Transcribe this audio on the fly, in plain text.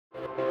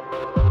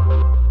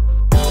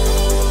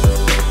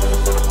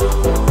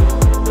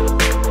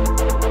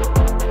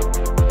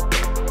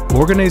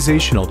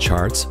Organizational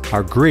charts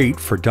are great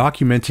for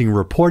documenting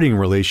reporting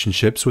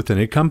relationships within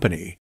a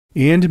company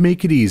and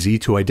make it easy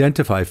to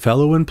identify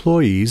fellow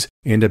employees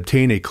and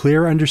obtain a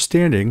clear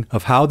understanding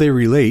of how they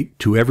relate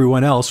to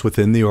everyone else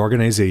within the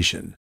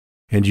organization.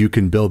 And you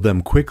can build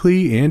them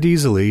quickly and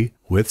easily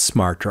with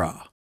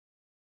SmartDraw.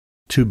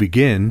 To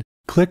begin,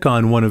 click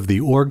on one of the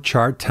org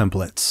chart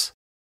templates.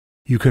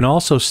 You can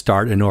also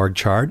start an org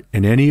chart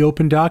in any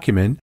open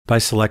document by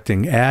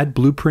selecting Add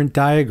Blueprint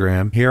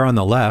Diagram here on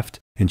the left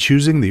and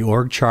choosing the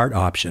org chart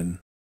option.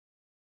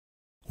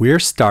 We are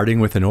starting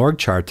with an org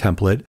chart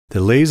template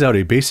that lays out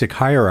a basic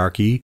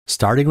hierarchy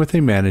starting with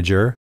a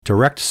manager,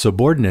 direct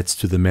subordinates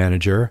to the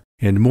manager,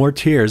 and more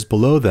tiers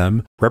below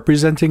them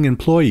representing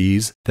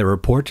employees that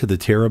report to the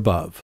tier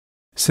above.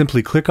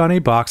 Simply click on a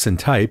box and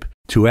type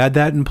to add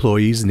that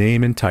employee's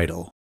name and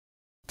title.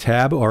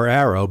 Tab or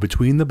arrow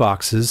between the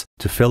boxes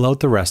to fill out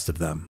the rest of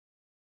them.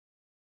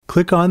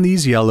 Click on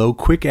these yellow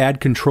Quick Add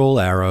Control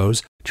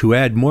arrows to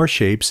add more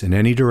shapes in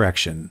any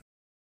direction.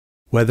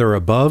 Whether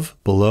above,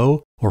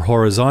 below, or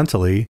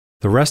horizontally,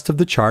 the rest of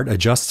the chart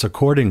adjusts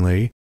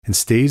accordingly and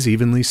stays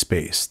evenly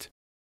spaced.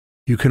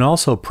 You can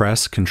also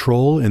press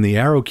Ctrl and the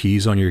arrow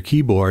keys on your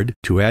keyboard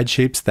to add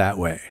shapes that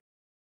way.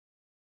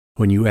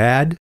 When you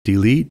add,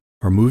 delete,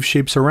 or move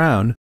shapes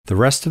around, the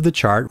rest of the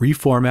chart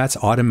reformats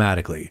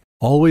automatically,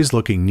 always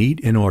looking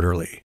neat and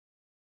orderly.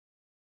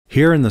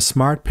 Here in the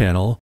Smart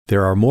panel,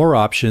 there are more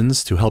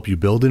options to help you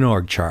build an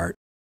org chart.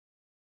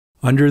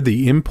 Under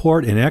the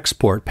Import and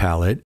Export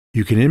palette,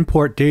 you can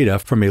import data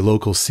from a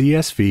local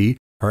CSV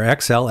or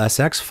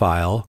XLSX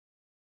file,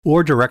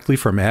 or directly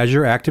from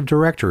Azure Active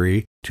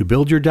Directory to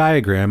build your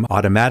diagram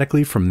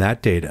automatically from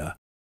that data.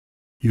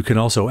 You can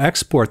also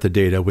export the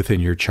data within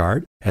your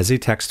chart as a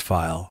text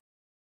file.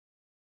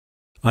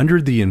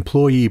 Under the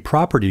Employee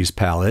Properties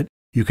palette,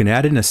 you can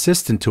add an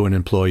assistant to an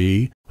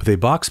employee with a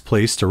box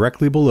placed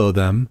directly below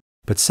them,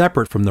 but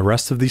separate from the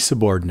rest of the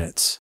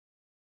subordinates.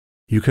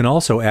 You can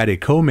also add a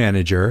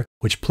co-manager,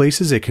 which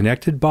places a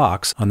connected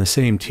box on the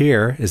same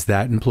tier as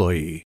that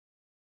employee.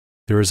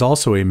 There is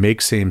also a Make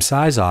Same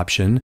Size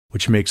option,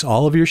 which makes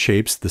all of your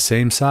shapes the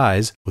same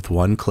size with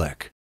one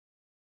click.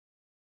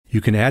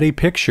 You can add a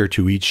picture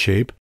to each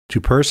shape to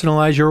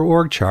personalize your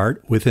org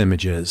chart with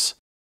images.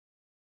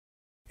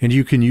 And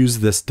you can use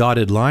this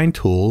dotted line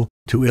tool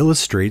to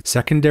illustrate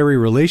secondary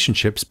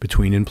relationships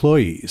between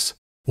employees,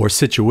 or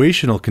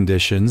situational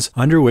conditions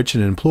under which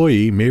an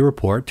employee may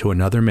report to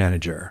another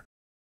manager.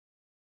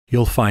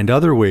 You'll find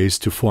other ways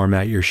to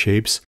format your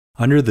shapes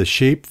under the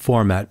Shape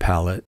Format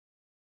palette.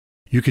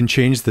 You can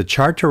change the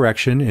chart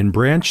direction and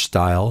branch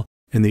style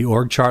in the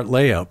Org Chart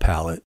Layout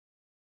palette.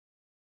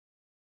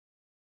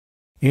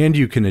 And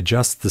you can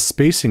adjust the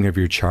spacing of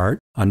your chart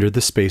under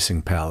the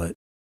Spacing palette.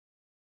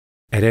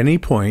 At any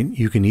point,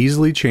 you can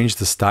easily change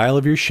the style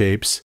of your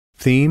shapes,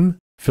 theme,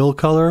 fill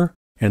color,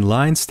 and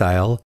line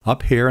style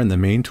up here in the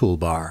main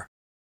toolbar.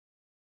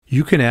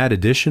 You can add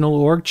additional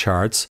org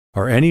charts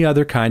or any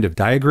other kind of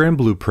diagram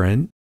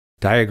blueprint,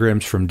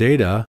 diagrams from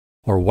data,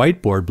 or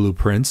whiteboard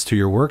blueprints to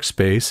your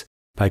workspace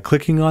by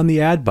clicking on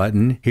the Add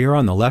button here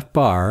on the left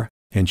bar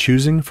and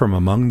choosing from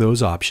among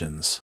those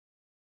options.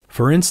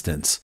 For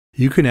instance,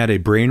 you can add a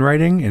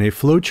brainwriting and a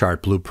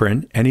flowchart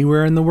blueprint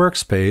anywhere in the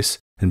workspace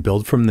and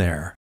build from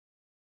there.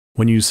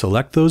 When you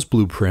select those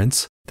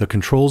blueprints, the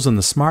controls in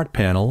the Smart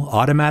panel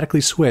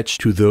automatically switch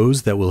to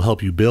those that will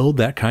help you build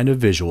that kind of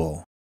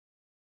visual.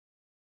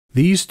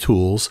 These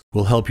tools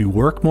will help you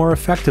work more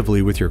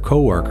effectively with your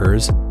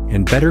coworkers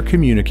and better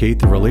communicate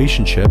the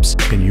relationships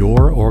in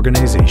your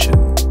organization.